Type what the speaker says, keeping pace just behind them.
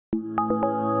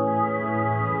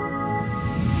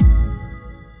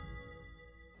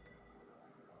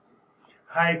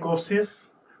Hi COFSIS,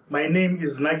 my name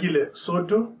is Zinakile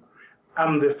Sotu.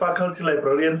 I'm the Faculty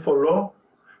Librarian for Law.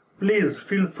 Please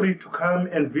feel free to come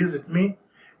and visit me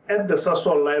at the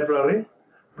Sasol Library,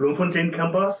 Bloemfontein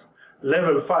Campus,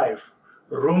 Level 5,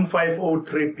 Room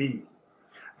 503B.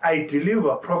 I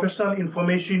deliver professional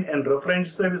information and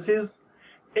reference services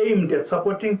aimed at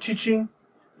supporting teaching,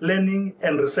 learning,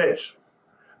 and research.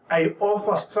 I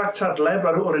offer structured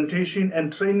library orientation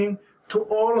and training to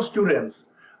all students,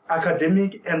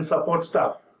 academic and support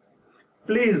staff.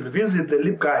 Please visit the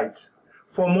LibGuide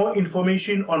for more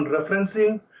information on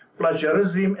referencing,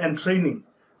 plagiarism, and training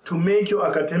to make your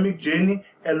academic journey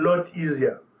a lot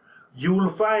easier. You will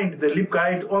find the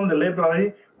LibGuide on the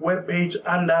library webpage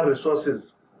under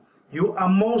Resources. You are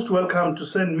most welcome to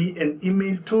send me an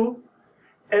email to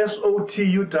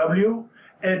sotuw@ufs.ac.za.